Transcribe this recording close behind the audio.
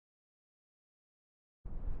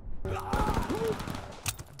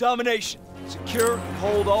Domination. Secure and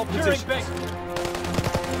hold all positions. Baker.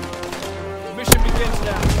 Mission begins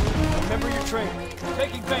now. Remember your training.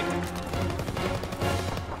 Taking Baker.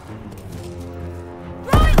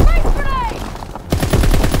 Throwing face grenade!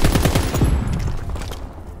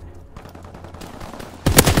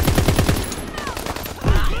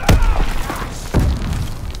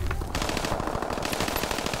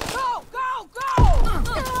 Go! Go! Go!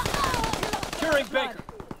 Securing Baker.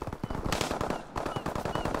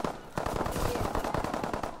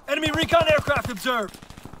 Enemy recon aircraft observed.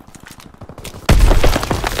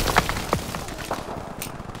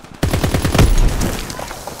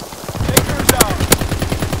 Baker's out.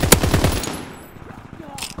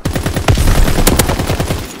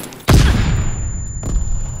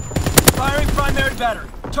 Firing primary battery.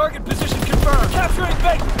 Target position confirmed. Capturing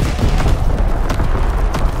Baker.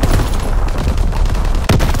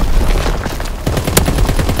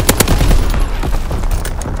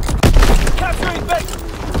 Capturing Baker.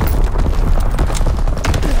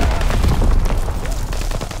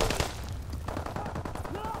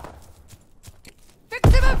 Fix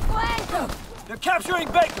him in flank! They're capturing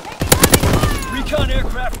Baker. Recon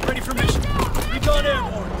aircraft ready for mission. Recon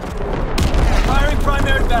airborne. Firing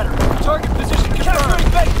primary battery. Target position confirmed.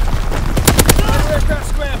 Capturing Baker. Fighter aircraft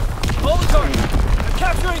scramble. Hold the target. They're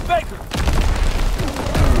capturing Baker.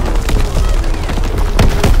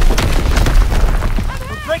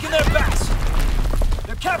 We're breaking their backs.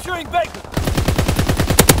 They're capturing Baker.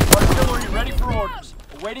 Artillery ready for orders.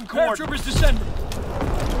 Awaiting coordinates. Paratroopers descending.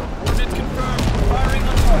 Coordinates confirmed. Firing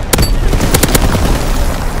on target.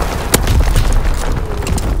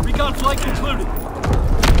 Recon flight concluded.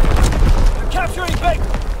 They're capturing Baker.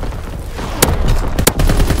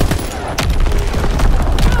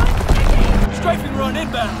 Strafing run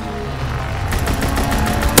inbound.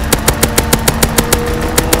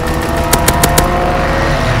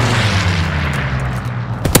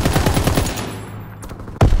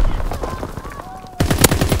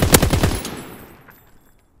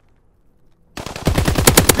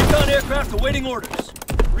 Recon aircraft awaiting orders.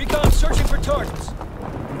 Recon searching for targets.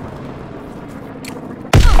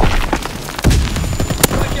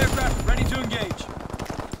 Strike aircraft ready to engage.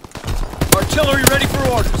 Artillery ready for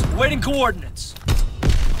orders. Awaiting coordinates.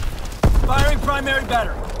 Firing primary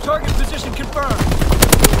battery. Target position confirmed.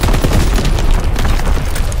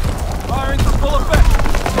 Firing for full effect.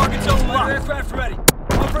 Target zone locked. Aircraft ready.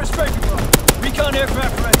 On for a strafing run. Recon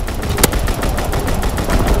aircraft ready.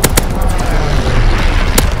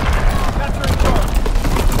 Capturing target.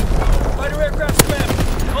 Fighter aircraft scrambled.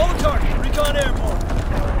 Hold the target. Recon airborne.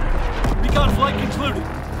 Recon flight concluded.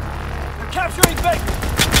 They're capturing Baker.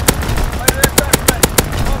 Fighter aircraft ready.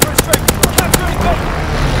 On for a strafing run. Capturing Baker.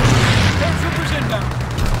 Paratroopers inbound.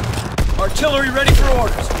 Artillery ready for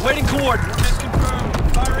orders. Waiting coordinates. Orders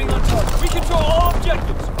confirmed. Firing on target. We control all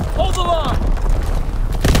objectives. Hold the line.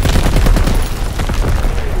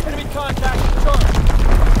 Enemy contact. Charge.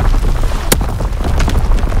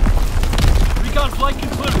 Recon flight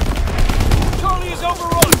concluded. Charlie is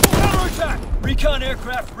overrun. Counterattack. Recon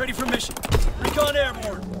aircraft ready for mission. Recon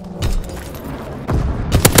airborne.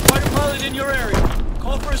 Fighter pilot in your area.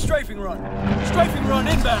 Call for a strafing run. Strafing run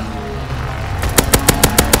inbound.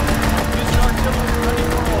 Mission artillery ready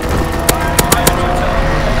for order. Firing iron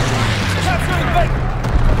artillery. Capturing Baker.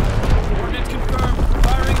 Coordinates confirmed.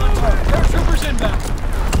 Firing on target. Paratroopers inbound.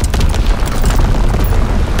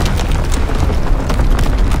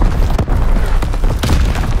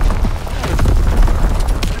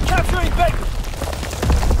 They're capturing Baker.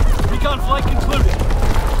 Recon flight concluded.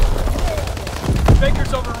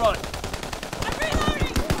 Baker's overrun. I'm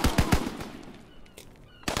reloading!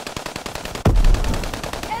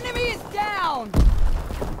 Enemy is down!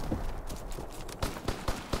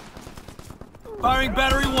 Firing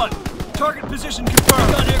battery 1. Target position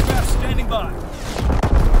confirmed. Gun aircraft standing by.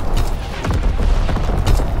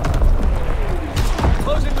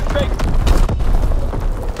 Closing with Baker.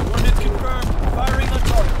 Coordinates confirmed. Firing on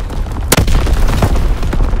target.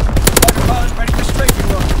 Fighter pilot ready for strafing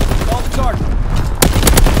run. Call the target.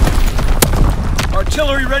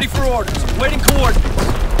 Artillery ready for orders. Waiting coordinates.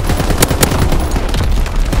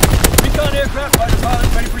 Recon aircraft. Fighter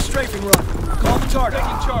pilot ready for strafing run. Call the target.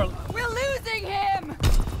 Taking Charlie. We're losing him!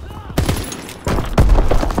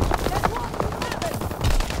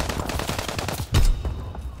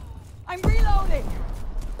 I'm reloading!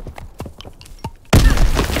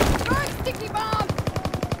 Throwing sticky bomb!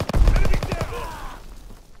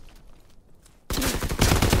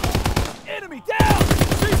 Enemy down!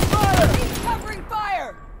 Cease fire! He's covering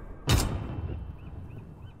fire!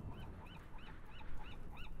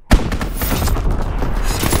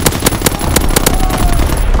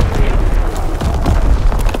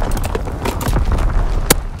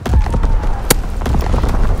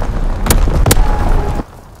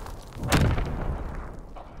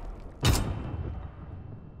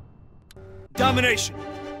 Domination.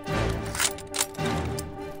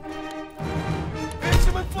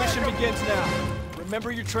 Mission begins now.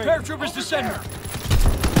 Remember your training. Paratroopers descending.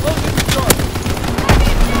 Closing the charge.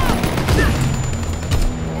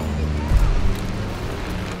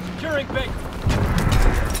 Securing Baker.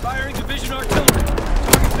 Firing division artillery.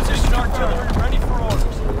 Target position artillery ready for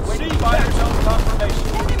orders. Waiting fire zone confirmation.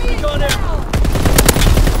 Recon air.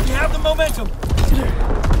 We have the momentum.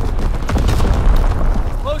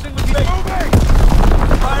 Closing with Baker.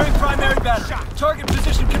 Firing primary battery. Target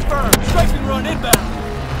position confirmed. Strafing run inbound.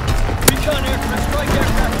 Recon aircraft, strike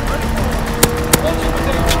aircraft, ready for orders. Closing with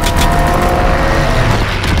Baker.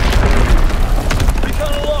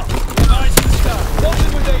 Recon aloft. Eyes in the sky.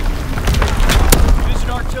 Closing with Baker. Division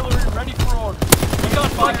artillery ready for orders. Recon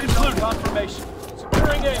flight concluded. Confirmation.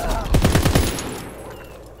 Securing Able.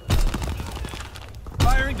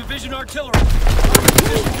 Firing division artillery.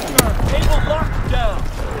 Position confirmed. Able locked down.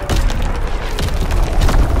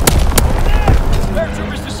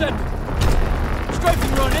 Paratroopers descending.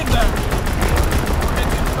 Strafing run inbound.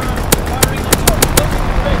 Coordinates confirmed. Firing on target. Closing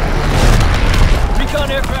with Baker. Recon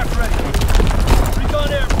aircraft ready. Recon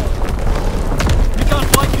airborne. Recon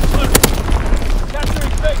flight concluded.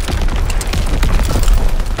 Capturing Baker.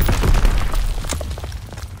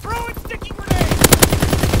 Throwing sticky grenades!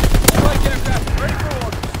 Strike aircraft ready for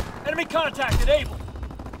orders. Enemy contacted. Able.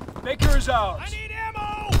 Baker is ours. I need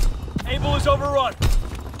ammo! Able is overrun.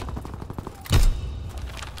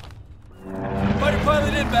 Fighter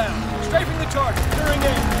pilot inbound. Strafing the target. Securing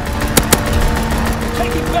Able.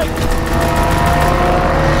 Taking Baker.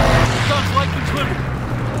 Recon flight concluded.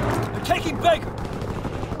 They're taking Baker.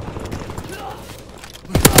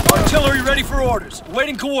 Artillery ready for orders.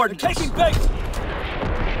 Awaiting coordinates. Taking Baker.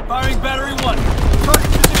 Firing battery 1.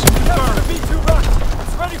 Target position confirmed. B-2 rocket.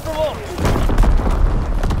 It's ready for launch.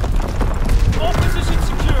 All positions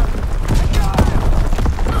secure.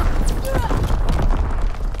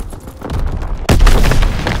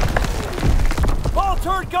 Ball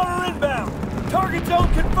turret gunner inbound. Target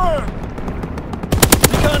zone confirmed.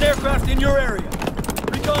 Recon aircraft in your area.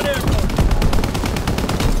 Recon airborne.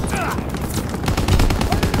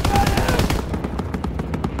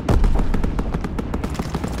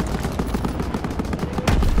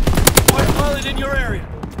 Fighter pilot in your area.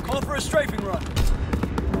 Call for a strafing run.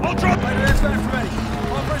 I'll drop Fighter aircraft ready.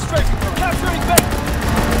 Call for a strafing run. Capturing Baker.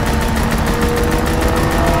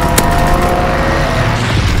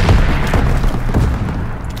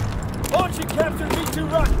 Launching capture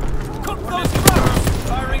V-2 rocket. Cook those rockets.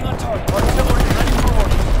 Firing on target. Artillery ready for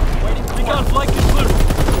orders. Waiting for recon flight concluded.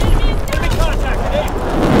 Enemy contact at Able.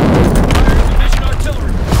 Firing division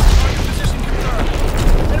artillery. Target position confirmed.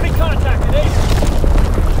 Enemy contact at Able.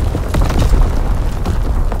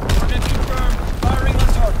 Coordinates confirmed. Firing on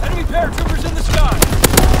target. Enemy paratroopers in the sky.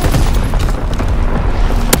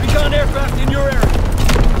 Recon aircraft in your area.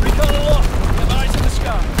 Recon aloft. Have eyes in the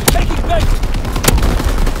sky. Taking Baker.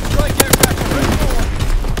 Strike aircraft ready for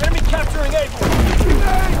orders. Enemy capturing Able.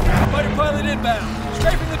 Fighter pilot inbound.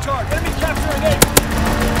 Strafing the target. Enemy capturing Able.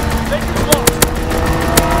 Baker's lost.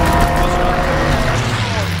 Division artillery ready for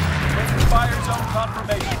orders. Waiting fire zone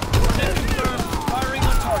confirmation. Coordinates confirmed. Firing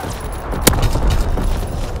on target.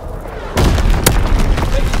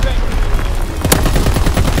 Taking Baker.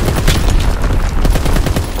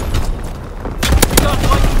 Recon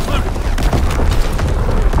flight concluded.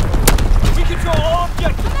 We control all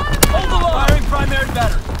objectives. Hold the line. Firing primary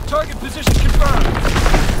battery. Target position confirmed.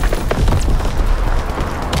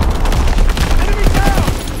 Enemy down!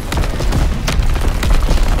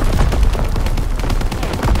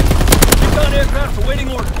 Recon aircraft awaiting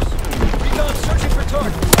orders. Recon searching for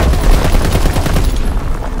targets.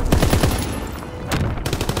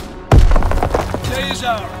 Day is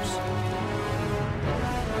ours.